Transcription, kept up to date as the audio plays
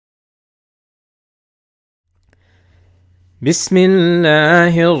بسم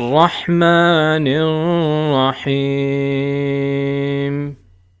الله الرحمن الرحيم.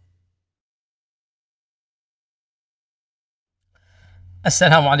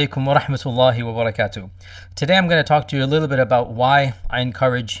 Assalamu alaikum wa rahmatullahi wa barakatuh. Today I'm going to talk to you a little bit about why I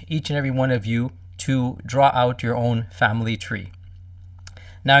encourage each and every one of you to draw out your own family tree.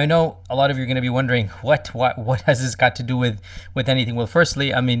 Now, I know a lot of you are going to be wondering what has this got to do with anything. Well, firstly,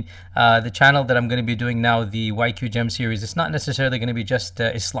 the channel that I'm going to be doing now, the YQ Gem series, it's not necessarily going to be just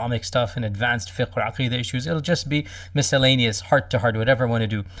Islamic stuff and advanced fiqh or aqidah issues. It'll just be miscellaneous, heart to heart, whatever I want to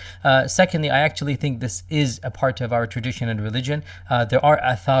do. Secondly, I actually think this is a part of our tradition and religion. There are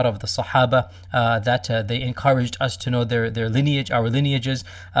athar of the Sahaba that they encouraged us to know their lineage, our lineages.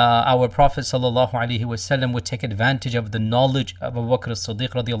 Our Prophet sallallahu alaihi wasallam would take advantage of the knowledge of Abu Bakr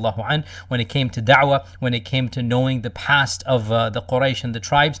as-Siddiq radiallahu anh when it came to da'wah, when it came to knowing the past of the Quraysh and the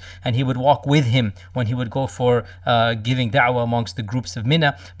tribes, and he would walk with him when he would go for giving da'wah amongst the groups of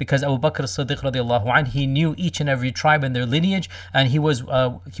Mina, because Abu Bakr as-Siddiq radiallahu anh, he knew each and every tribe and their lineage, and he was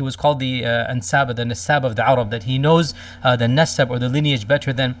called the Ansab, the Nasab of the Arab, that he knows the Nasab or the lineage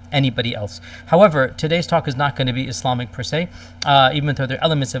better than anybody else. However, today's talk is not going to be Islamic per se, even though there are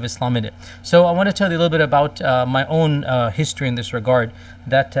elements of Islam in it. So I want to tell you a little bit about my own history in this regard,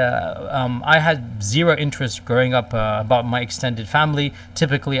 that I had zero interest growing up about my extended family.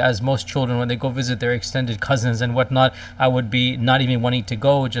 Typically, as most children, when they go visit their extended cousins and whatnot, I would be not even wanting to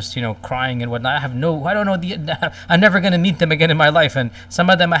go, just crying and whatnot. I'm never going to meet them again in my life, and some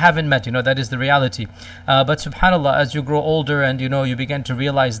of them I haven't met. That is the reality. But subhanallah, as you grow older and you begin to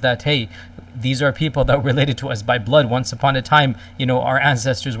realize that, hey, these are people that were related to us by blood. Once upon a time, our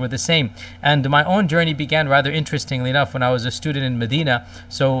ancestors were the same. And my own journey began rather interestingly enough when I was a student in Medina.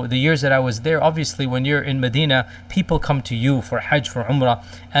 So the years that I was there, obviously when you're in Medina, people come to you for Hajj, for Umrah,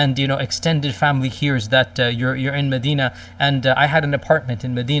 and extended family hears that you're in Medina. And I had an apartment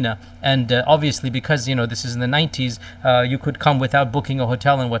in Medina, and obviously because this is in the 90s, you could come without booking a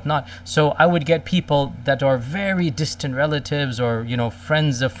hotel and whatnot. So I would get people that are very distant relatives or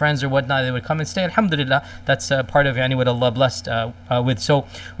friends of friends or whatnot. They would come and stay. Alhamdulillah, that's part of what Allah blessed with. So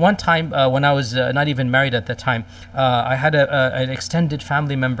one time when I was not even married at the time, I had an extended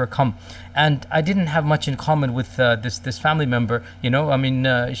family member come, and I didn't have much in common with this family member.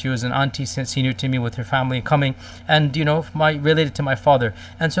 She was an auntie senior to me with her family coming, and related to my father.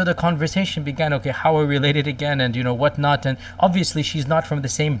 And so the conversation began. Okay, how are we related again, and whatnot. And obviously she's not from the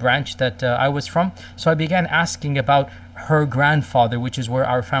same branch that I was from. So I began asking about her grandfather, which is where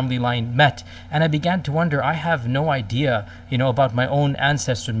our family line met. And I began to wonder, I have no idea, about my own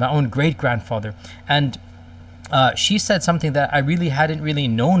ancestor, my own great grandfather. And she said something that I really hadn't really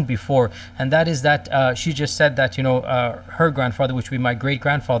known before, and that is that she just said that her grandfather, which would be my great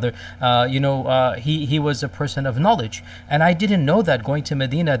grandfather, he was a person of knowledge, and I didn't know that going to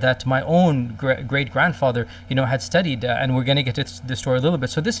Medina, that my own great grandfather had studied, and we're going to get to the story a little bit.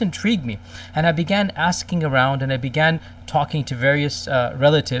 So this intrigued me, and I began asking around, and I began talking to various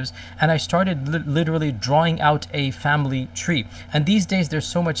relatives, and I started literally drawing out a family tree. And these days there's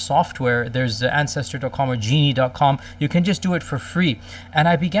so much software. There's Ancestor.com or Genie.com. You can just do it for free. And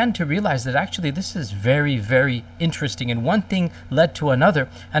I began to realize that actually this is very, very interesting, and one thing led to another.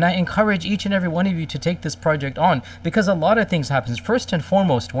 And I encourage each and every one of you to take this project on, because a lot of things happens. First and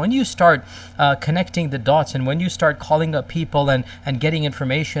foremost, when you start connecting the dots, and when you start calling up people and getting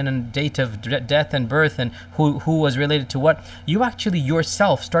information and date of death and birth and who was related to what, you actually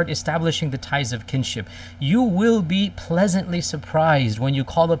yourself start establishing the ties of kinship. You will be pleasantly surprised when you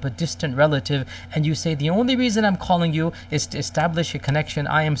call up a distant relative and you say, the only reason I'm calling you is to establish a connection.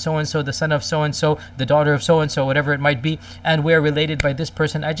 I am so-and-so, the son of so-and-so, the daughter of so-and-so, whatever it might be, and we're related by this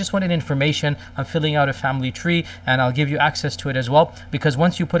person. I just wanted information. I'm filling out a family tree, and I'll give you access to it as well, because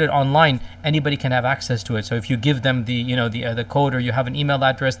once you put it online, anybody can have access to it. So if you give them the code, or you have an email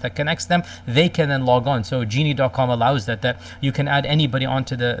address that connects them, they can then log on. So Genie.com allows that you can add anybody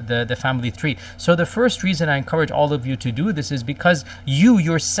onto the family tree. So the first reason I encourage all of you to do this is because you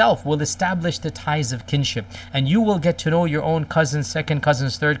yourself will establish the ties of kinship, and you will get to know your own cousins, second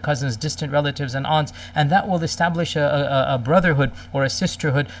cousins, third cousins, distant relatives and aunts, and that will establish a brotherhood or a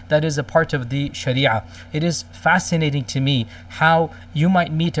sisterhood that is a part of the Sharia. It is fascinating to me how you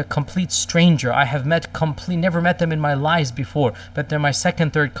might meet a complete stranger. I have never met them in my lives before, but they're my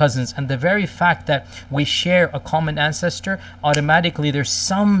second, third cousins, and the very fact that we share a common ancestor, automatically there's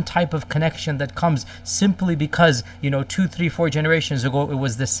some type of connection that comes simply because 2, 3, 4 generations ago it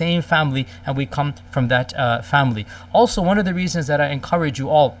was the same family and we come from that family. Also, one of the reasons that I encourage you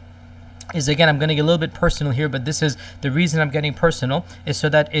all is, again, I'm going to get a little bit personal here, but this is the reason I'm getting personal, is so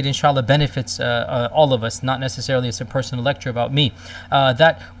that it inshallah benefits all of us, not necessarily as a personal lecture about me.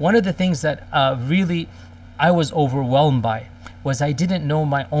 That one of the things that really I was overwhelmed by was I didn't know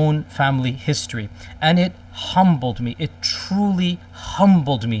my own family history, and it humbled me. It truly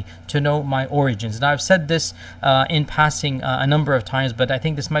humbled me to know my origins. Now, I've said this in passing a number of times, but I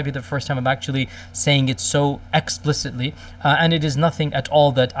think this might be the first time I'm actually saying it so explicitly, and it is nothing at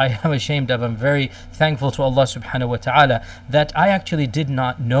all that I am ashamed of. I'm very thankful to Allah subhanahu wa ta'ala that I actually did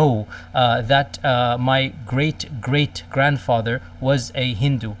not know that my great-great-grandfather was a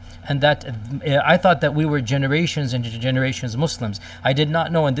Hindu, and that I thought that we were generations and generations Muslims. I did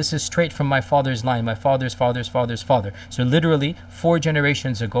not know, and this is straight from my father's line, my father's father's father. So literally 4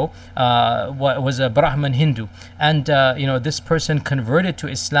 generations ago, was a Brahman Hindu, and this person converted to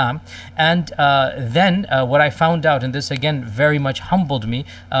Islam, and then what I found out, and this again very much humbled me,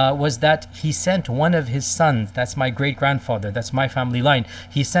 was that he sent one of his sons. That's my great grandfather. That's my family line.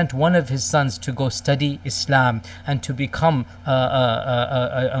 He sent one of his sons to go study Islam and to become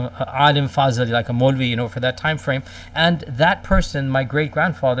alim fazil, like a Molvi, for that time frame. And that person, my great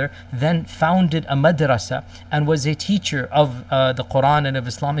grandfather, then founded a madrasa and was a teacher of the Quran and of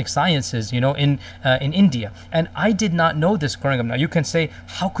Islamic sciences, in India. And I did not know this growing up. Now you can say,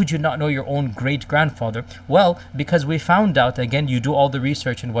 how could you not know your own great grandfather? Well, because we found out, again, you do all the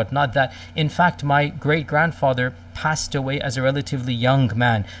research and whatnot, that in fact my great grandfather passed away as a relatively young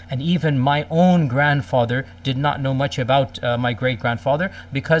man, and even my own grandfather did not know much about my great-grandfather,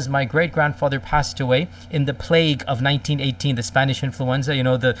 because my great-grandfather passed away in the plague of 1918, the Spanish influenza,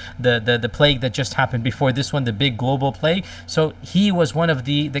 the plague that just happened before this one, the big global plague. So he was one of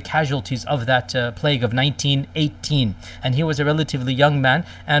the casualties of that plague of 1918, and he was a relatively young man,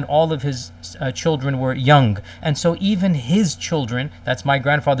 and all of his children were young, and so even his children, that's my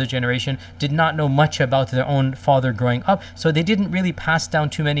grandfather's generation, did not know much about their own father growing up, so they didn't really pass down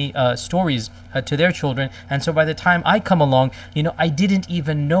too many stories to their children. And so by the time I come along, I didn't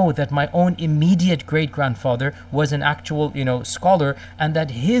even know that my own immediate great-grandfather was an actual scholar, and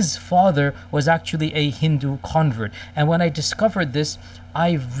that his father was actually a Hindu convert. And when I discovered this,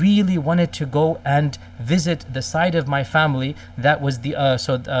 I really wanted to go and visit the side of my family that was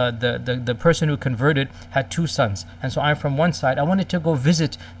the person who converted had 2 sons, and so I'm from one side. I wanted to go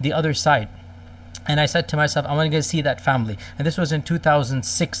visit the other side. And I said to myself, I want to go see that family. And this was in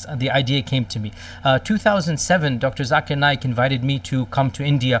 2006, the idea came to me. 2007, Dr. Zakir Naik invited me to come to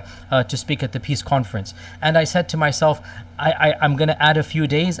India to speak at the Peace Conference. And I said to myself, I'm going to add a few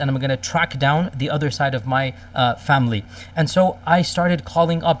days, and I'm going to track down the other side of my family. And so I started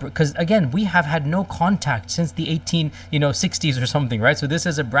calling up, because again, we have had no contact since the 1860s or something, right? So this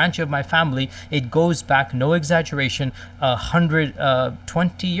is a branch of my family. It goes back, no exaggeration,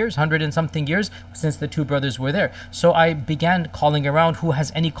 120 years, 100 and something years since the 2 brothers were there. So I began calling around, who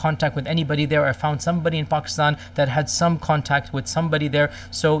has any contact with anybody there. I found somebody in Pakistan that had some contact with somebody there.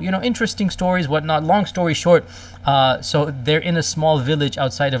 So, interesting stories, whatnot. Long story short, so they're in a small village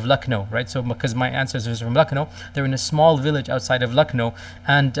outside of Lucknow, right? So because my ancestors are from Lucknow, they're in a small village outside of Lucknow,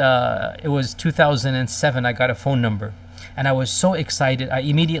 and it was 2007 I got a phone number. And I was so excited. I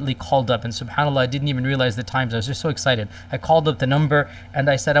immediately called up, and subhanAllah, I didn't even realize the times. I was just so excited. I called up the number, and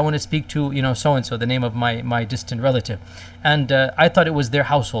I said, I want to speak to, so-and-so, the name of my distant relative. And I thought it was their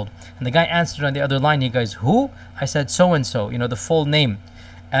household. And the guy answered on the other line. He goes, who? I said, so-and-so, the full name.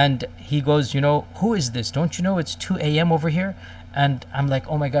 And he goes, who is this? Don't you know it's 2 a.m. over here? And I'm like,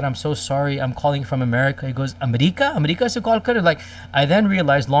 oh my God, I'm so sorry. I'm calling from America. He goes, America? America se call kar? Like, I then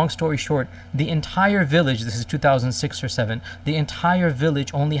realized, long story short, the entire village, this is 2006 or 7, the entire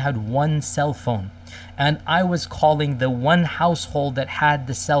village only had 1 cell phone. And I was calling the one household that had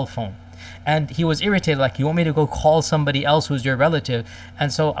the cell phone. And he was irritated, like, you want me to go call somebody else who's your relative?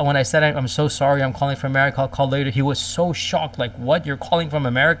 And so when I said, I'm so sorry, I'm calling from America, I'll call later, he was so shocked, like, what, you're calling from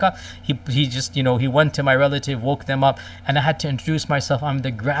America? He just, he went to my relative, woke them up, and I had to introduce myself. I'm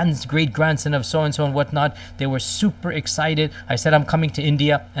the great-grandson of so-and-so and whatnot. They were super excited. I said, I'm coming to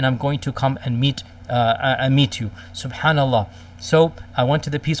India, and I'm going to come and meet you. Subhanallah. So I went to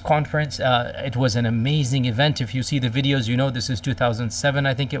the Peace Conference. It was an amazing event. If you see the videos, this is 2007,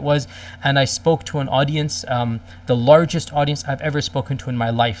 I think it was. And I spoke to an audience, the largest audience I've ever spoken to in my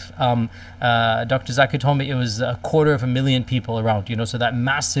life. Dr. Zakir told me it was 250,000 people around, so that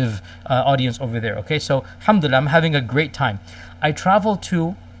massive audience over there. Okay, so alhamdulillah, I'm having a great time. I traveled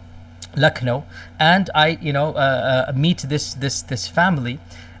to Lucknow, and I, meet this family.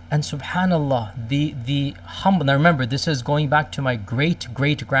 And subhanallah, the humble. Now remember, this is going back to my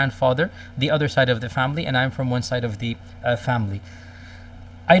great-great-grandfather, the other side of the family, and I'm from one side of the family.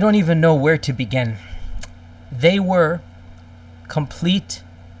 I don't even know where to begin. They were complete,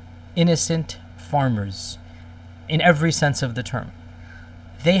 innocent farmers in every sense of the term.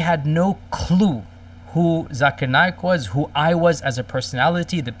 They had no clue who Zakir Naik was, who I was as a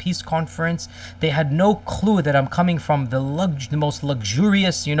personality, the peace conference. They had no clue that I'm coming from the most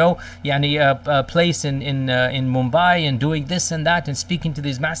luxurious, place in Mumbai, and doing this and that and speaking to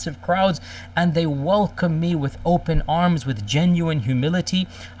these massive crowds. And they welcomed me with open arms, with genuine humility.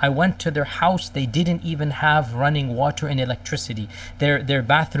 I went to their house. They didn't even have running water and electricity. Their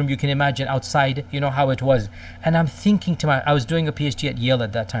bathroom, you can imagine outside, you know how it was. And I'm thinking I was doing a PhD at Yale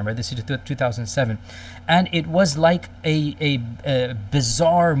at that time, right? This is 2007. And it was like a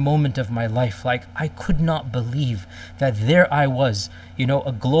bizarre moment of my life. Like, I could not believe that there I was,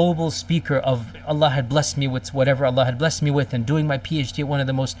 a global speaker of Allah had blessed me with whatever Allah had blessed me with, and doing my PhD at one of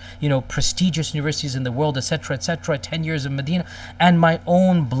the most, prestigious universities in the world, etc., etc., 10 years of Medina. And my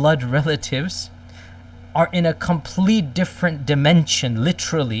own blood relatives are in a complete different dimension,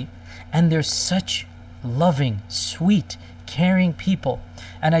 literally. And they're such loving, sweet, caring people.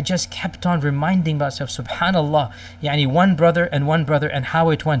 And I just kept on reminding myself, subhanallah, one brother and how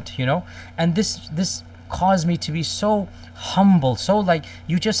it went, and this caused me to be so humble, so like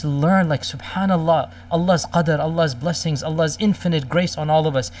you just learn, like, subhanallah, Allah's qadr, Allah's blessings, Allah's infinite grace on all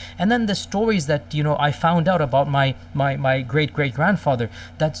of us. And then the stories that I found out about my great grandfather,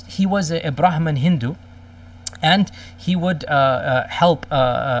 that he was a Brahmin Hindu, and he would help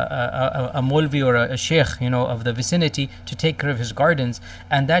a Molvi or a sheikh, of the vicinity, to take care of his gardens.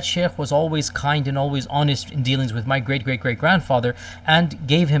 And that sheikh was always kind and always honest in dealings with my great grandfather, and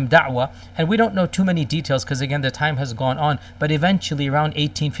gave him da'wah. And we don't know too many details because, again, the time has gone on. But eventually, around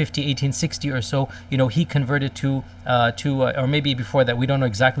 1850, 1860 or so, he converted to or maybe before that, we don't know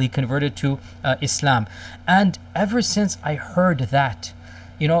exactly, he converted to Islam. And ever since I heard that,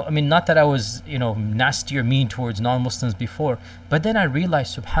 not that I was, nasty or mean towards non-Muslims before, but then I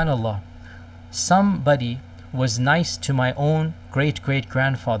realized, subhanallah, somebody was nice to my own great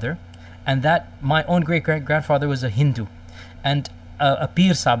grandfather, and that my own great grandfather was a Hindu, and a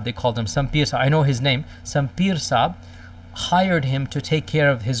Pir Sahib, they called him, some Pir Sahib, I know his name, some Pir Sahib hired him to take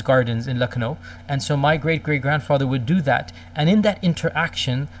care of his gardens in Lucknow. And so my great grandfather would do that. And in that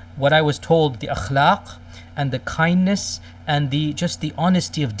interaction, what I was told, the akhlaq and the kindness and the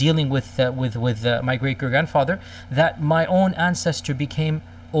honesty of dealing with my great grandfather, that my own ancestor became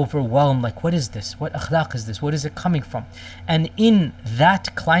overwhelmed. Like, what is this? What akhlaq is this? What is it coming from? And in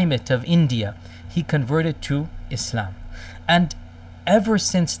that climate of India, he converted to Islam. And ever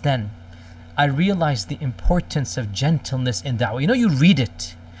since then, I realized the importance of gentleness in da'wah. You read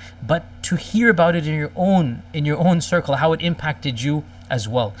it, but to hear about it in your own circle, how it impacted you as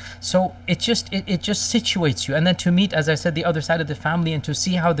well. So it just situates you, and then to meet, as I said, the other side of the family, and to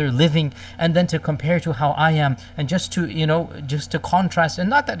see how they're living, and then to compare to how I am, and just to contrast. And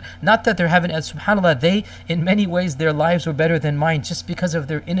not that they're having, subhanallah, they, in many ways, their lives were better than mine just because of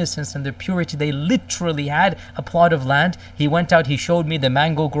their innocence and their purity. They literally had a plot of land. He went out, he showed me the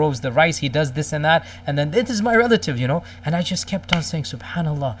mango groves, the rice, he does this and that, and then this is my relative, and I just kept on saying,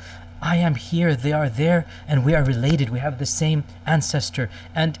 subhanallah, I am here, they are there, and we are related. We have the same ancestor.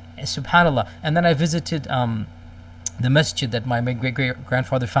 And subhanallah. And then I visited the masjid that my great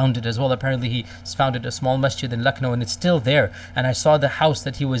grandfather founded as well. Apparently he founded a small masjid in Lucknow, and it's still there. And I saw the house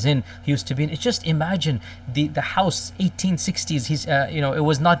that he was in. He used to be in. It's just imagine the house, 1860s. He's it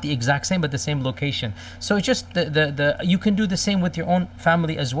was not the exact same, but the same location. So it's just the you can do the same with your own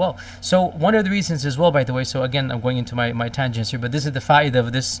family as well. So one of the reasons as well, by the way. So again, I'm going into my tangents here, but this is the fa'idah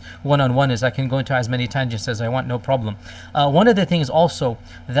of this one-on-one, is I can go into as many tangents as I want, no problem. One of the things also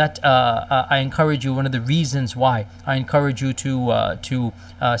that I encourage you, one of the reasons why I encourage you to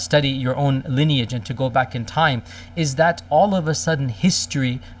study your own lineage and to go back in time, is that all of a sudden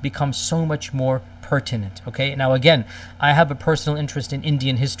history becomes so much more pertinent. Okay, now again, I have a personal interest in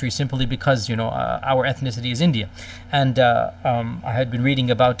Indian history simply because our ethnicity is India, and I had been reading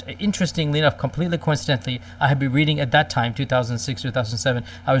about, interestingly enough, completely coincidentally, I had been reading at that time, 2006, 2007,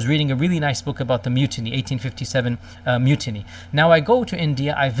 I was reading a really nice book about the mutiny, 1857 mutiny. Now I go to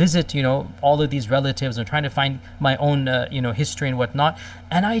India, I visit all of these relatives, and trying to find my own history and whatnot,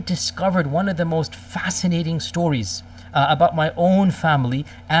 and I discovered one of the most fascinating stories about my own family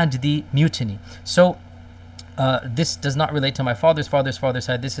and the mutiny. So this does not relate to my father's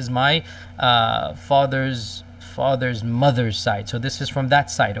side. This is my father's mother's side. So this is from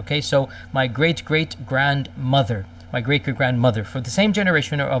that side. Okay, so my great grandmother my great great grandmother, for the same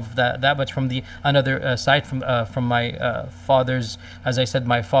generation of that, but from the another side, from my father's, as I said,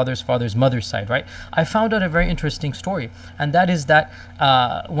 my father's mother's side, right? I found out a very interesting story, and that is that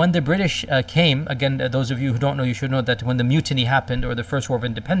when the British came, again, those of you who don't know, you should know that when the mutiny happened, or the First War of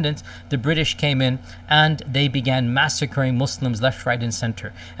Independence, the British came in and they began massacring Muslims left, right, and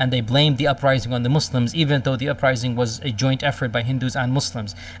center, and they blamed the uprising on the Muslims, even though the uprising was a joint effort by Hindus and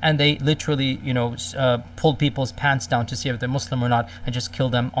Muslims, and they literally, pulled people's pants down to see if they're Muslim or not, and just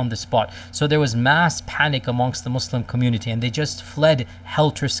killed them on the spot. So there was mass panic amongst the Muslim community, and they just fled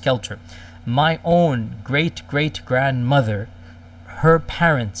helter-skelter. My own great-great-grandmother, her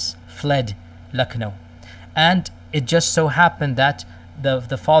parents fled Lucknow, and it just so happened that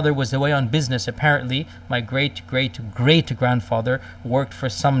the father was away on business. Apparently, my great-great-great-grandfather worked for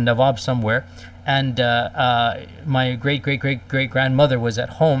some Nawab somewhere, and my great-great-great-great-grandmother was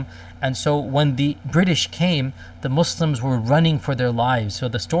at home. And so when the British came, the Muslims were running for their lives. So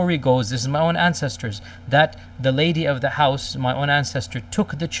the story goes, this is my own ancestors, that the lady of the house, my own ancestor,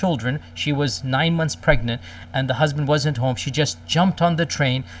 took the children. She was 9 months pregnant and the husband wasn't home. She just jumped on the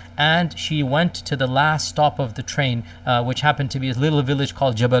train and she went to the last stop of the train, which happened to be a little village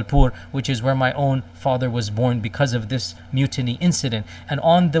called Jabalpur, which is where my own father was born because of this mutiny incident. And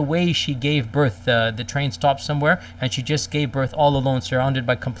on the way she gave birth, the train stopped somewhere, and she just gave birth all alone, surrounded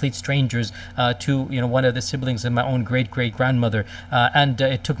by complete strangers, to one of the siblings of my own great-great-grandmother. And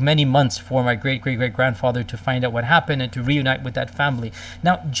it took many months for my great-great-great-grandfather to find out what happened and to reunite with that family.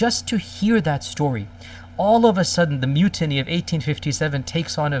 Now, just to hear that story, all of a sudden the mutiny of 1857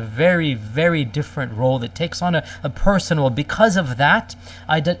 takes on a very, very different role. It takes on a personal. Because of that,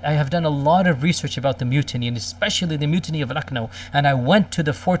 I have done a lot of research about the mutiny, and especially the mutiny of Lucknow. And I went to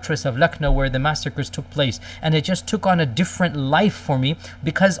the fortress of Lucknow where the massacres took place, and it just took on a different life for me,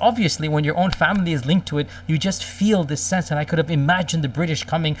 because obviously when your own family is linked to it, you just feel this sense. And I could have imagined the British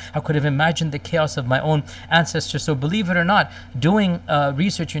coming. I could have imagined the chaos of my own ancestors. So believe it or not, doing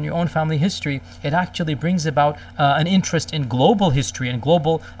research in your own family history, it actually brings about an interest in global history and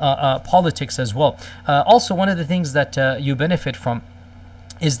global politics as well. Also, one of the things that you benefit from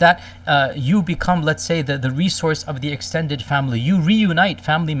is that you become, let's say, the resource of the extended family. You reunite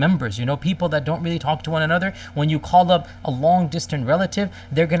family members, people that don't really talk to one another. When you call up a long distant relative,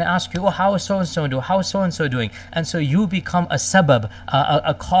 they're going to ask you, oh, how is so-and-so doing? How is so-and-so doing? And so you become a sabab,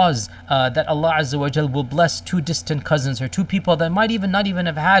 a cause that Allah Azza wa Jal will bless two distant cousins or two people that might not even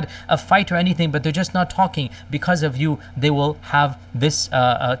have had a fight or anything, but they're just not talking. Because of you, they will have this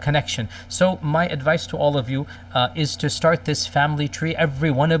connection. So my advice to all of you is to start this family tree.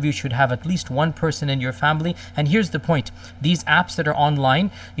 Every one of you should have at least one person in your family. And here's the point: these apps that are online,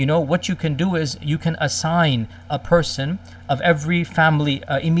 what you can do is you can assign a person of every family,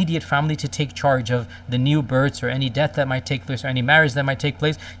 immediate family, to take charge of the new births or any death that might take place or any marriage that might take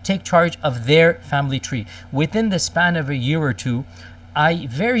place. Take charge of their family tree. Within the span of a year or two, I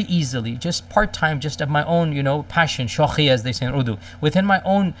very easily, just part-time, just of my own, passion, shokhi as they say in Urdu, within my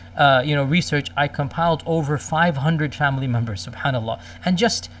own, research, I compiled over 500 family members, subhanAllah. And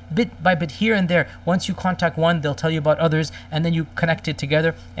just bit by bit, here and there, once you contact one, they'll tell you about others, and then you connect it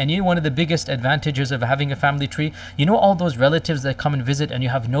together. And one of the biggest advantages of having a family tree, all those relatives that come and visit and you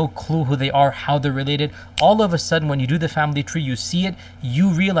have no clue who they are, how they're related, all of a sudden when you do the family tree, you see it, you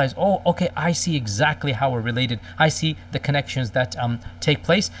realize, oh, okay, I see exactly how we're related. I see the connections that take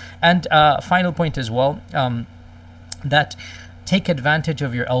place. And final point as well, that take advantage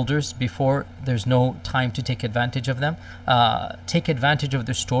of your elders before there's no time to take advantage of them. Take advantage of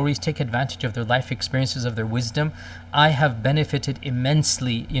their stories, take advantage of their life experiences, of their wisdom. I have benefited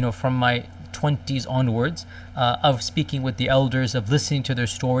immensely, from my 20s onwards, of speaking with the elders, of listening to their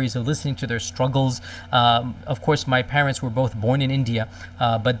stories, of listening to their struggles. Of course, my parents were both born in India,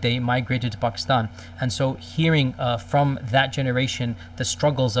 but they migrated to Pakistan. And so hearing from that generation the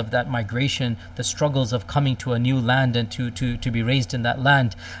struggles of that migration, the struggles of coming to a new land and to be raised in that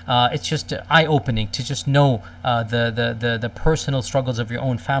land, it's just eye-opening to just know the personal struggles of your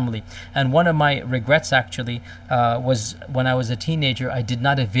own family. And one of my regrets actually was when I was a teenager, I did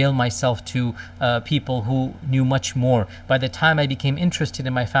not avail myself to people who knew much more. By the time I became interested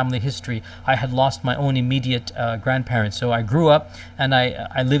in my family history, I had lost my own immediate grandparents. So I grew up and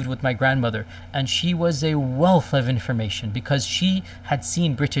I lived with my grandmother, and she was a wealth of information because she had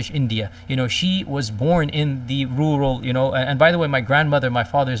seen British India. She was born in the rural, and by the way, my grandmother, my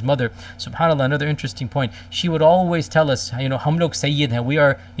father's mother, subhanAllah, another interesting point, she would always tell us, hum log Sayyid hai, we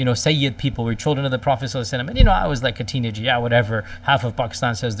are, Sayyid people, we're children of the Prophet ﷺ. And I was like a teenager, yeah, whatever, half of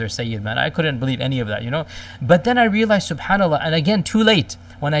Pakistan says they're Sayyid, man. I couldn't believe any of that, But then I realized, subhanAllah, and again, too late,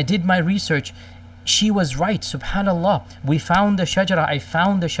 when I did my research, she was right, subhanallah. We found the shajara, I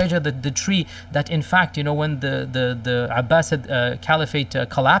found the shajara, the tree that in fact, when the Abbasid caliphate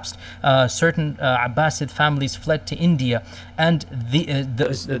collapsed, certain Abbasid families fled to India, and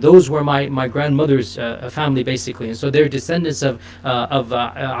those were my grandmother's family basically, and so they're descendants of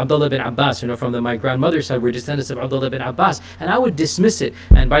Abdullah bin Abbas. From my grandmother's side, we're descendants of Abdullah bin Abbas, and I would dismiss it.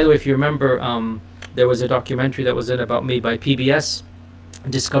 And by the way, if you remember, there was a documentary that was about me by PBS,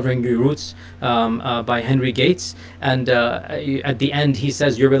 Discovering Your Roots, by Henry Gates, and at the end he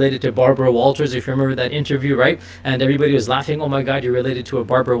says, you're related to Barbara Walters, if you remember that interview, right? And everybody was laughing, oh my god, you're related to a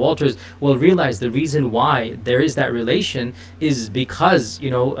Barbara Walters. Well, realize the reason why there is that relation is because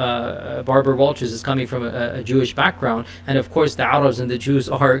Barbara Walters is coming from a Jewish background, and of course the Arabs and the Jews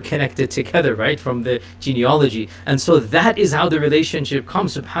are connected together, right, from the genealogy. And so that is how the relationship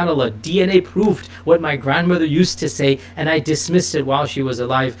comes. SubhanAllah, DNA proved what my grandmother used to say, and I dismissed it while she was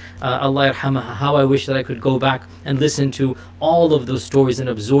alive. Allah yarhamaha. How I wish that I could go back and listen to all of those stories and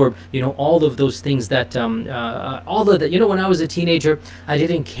absorb, all of those things that, all of that. When I was a teenager, I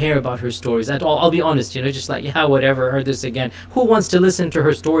didn't care about her stories at all. I'll be honest, just like, yeah, whatever, heard this again. Who wants to listen to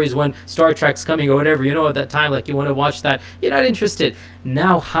her stories when Star Trek's coming or whatever? At that time, like, you want to watch that, you're not interested.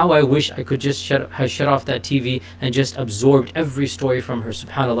 Now, how I wish I could just shut off that TV and just absorbed every story from her,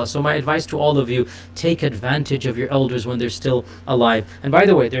 subhanAllah. So my advice to all of you, take advantage of your elders when they're still alive. And by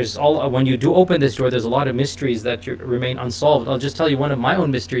the way, when you do open this door, there's a lot of mysteries that remain unsolved. I'll just tell you one of my own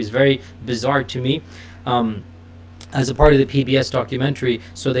mysteries, very bizarre to me. As a part of the PBS documentary,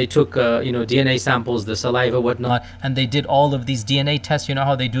 so they took DNA samples, the saliva, whatnot, and they did all of these DNA tests. You know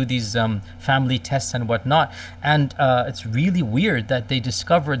how they do these family tests and whatnot, and it's really weird that they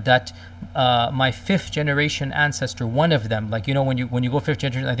discovered that my fifth generation ancestor, one of them, like when you go fifth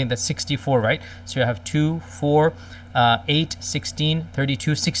generation, I think that's 64, right? So you have 2, 4, 8, 16,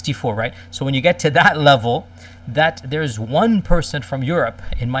 32, 64, right? So when you get to that level, that there's one person from Europe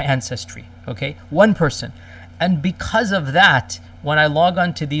in my ancestry, okay, one person. And because of that, when I log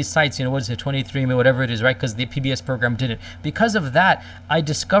on to these sites, what is it, 23andMe, whatever it is, right? Because the PBS program did it. Because of that, I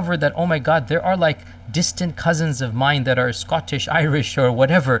discovered that, oh my God, there are like distant cousins of mine that are Scottish, Irish, or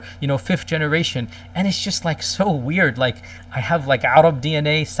whatever, fifth generation. And it's just like so weird. Like I have like Arab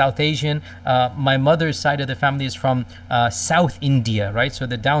DNA, South Asian. My mother's side of the family is from South India, right? So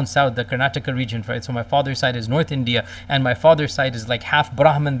the down south, the Karnataka region, right? So my father's side is North India, and my father's side is like half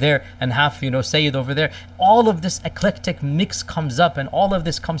Brahmin there and half, Sayyid over there. All of this eclectic mix comes up, and all of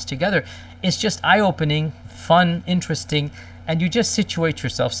this comes together. It's just eye-opening, fun, interesting, and you just situate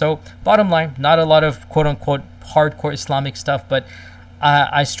yourself. So bottom line, not a lot of quote-unquote hardcore Islamic stuff, but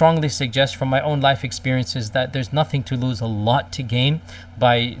I strongly suggest from my own life experiences that there's nothing to lose, a lot to gain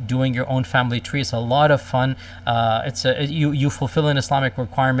by doing your own family tree. It's a lot of fun. You fulfill an Islamic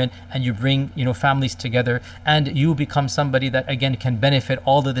requirement, and you bring families together, and you become somebody that again can benefit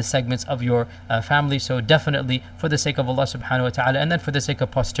all of the segments of your family. So definitely, for the sake of Allah subhanahu wa ta'ala, and then for the sake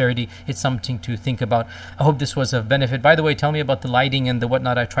of posterity, it's something to think about. I hope this was of benefit. By the way, tell me about the lighting and the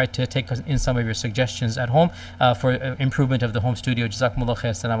whatnot. I tried to take in some of your suggestions at home for improvement of the home studio. Jazakumullah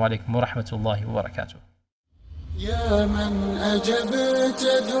khair. Assalamu alaikum wa rahmatullahi wa barakatuh. يا من أجبت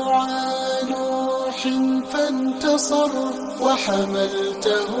دعاء نوح فانتصر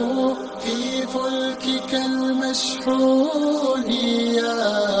وحملته في فلكك المشحون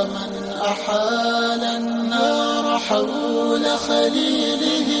يا من أحال النار حول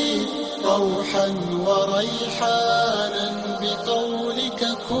خليله روحا وريحانا بقولك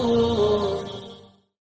كن